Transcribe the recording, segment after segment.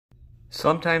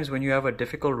Sometimes when you have a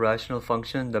difficult rational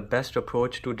function, the best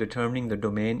approach to determining the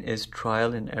domain is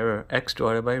trial and error, x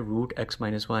divided by root x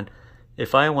minus 1.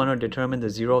 If I want to determine the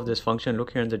zero of this function,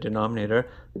 look here in the denominator,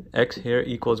 x here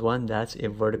equals 1, that's a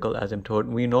vertical asymptote.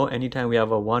 We know anytime we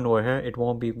have a 1 over here, it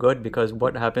won't be good because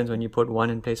what happens when you put 1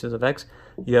 in places of x?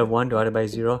 You have 1 divided by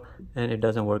 0 and it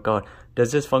doesn't work out.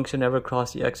 Does this function ever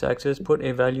cross the x-axis? Put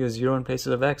a value of 0 in places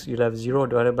of x. You'll have 0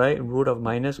 divided by root of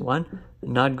minus 1.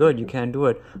 Not good, you can't do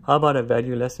it. How about a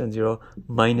value less than 0?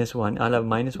 Minus 1. I'll have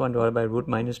minus 1 divided by root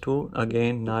minus 2.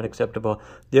 Again, not acceptable.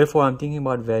 Therefore, I'm thinking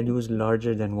about values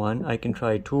larger than 1. I can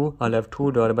try 2. I'll have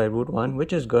 2 divided by root 1,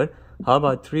 which is good. How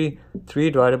about 3? 3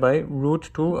 divided by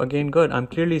root 2, again good. I'm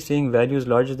clearly seeing values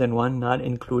larger than 1, not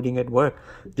including it work.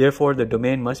 Therefore, the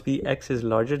domain must be x is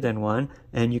larger than 1,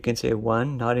 and you can say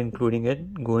 1, not including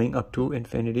it, going up to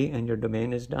infinity, and your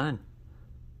domain is done.